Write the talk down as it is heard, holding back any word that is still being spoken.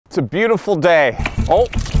It's a beautiful day. Oh.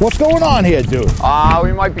 What's going on here, dude?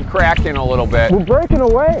 We might be cracking a little bit. We're breaking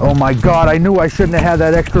away. Oh my God, I knew I shouldn't have had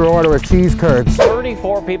that extra order of cheese curds.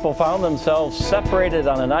 34 people found themselves separated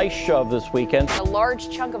on an ice shove this weekend. A large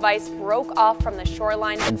chunk of ice broke off from the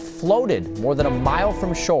shoreline and floated more than a mile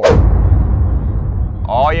from shore.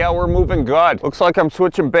 Oh yeah, we're moving good. Looks like I'm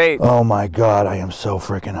switching bait. Oh my God, I am so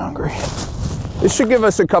freaking hungry. This should give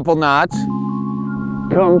us a couple knots.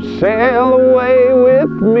 Come sail away with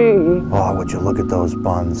me. Oh, would you look at those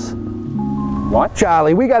buns. What?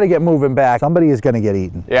 Charlie, we got to get moving back. Somebody is going to get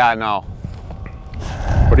eaten. Yeah, I know.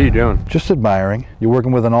 What are you doing? Just admiring. You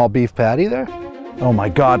working with an all beef patty there? Oh my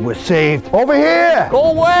God, we're saved. Over here!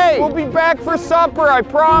 Go away! We'll be back for supper, I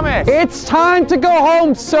promise. It's time to go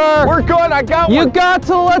home, sir. We're good, I got one. You got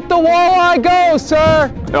to let the walleye go,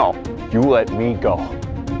 sir. No, you let me go.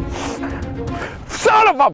 Son of a...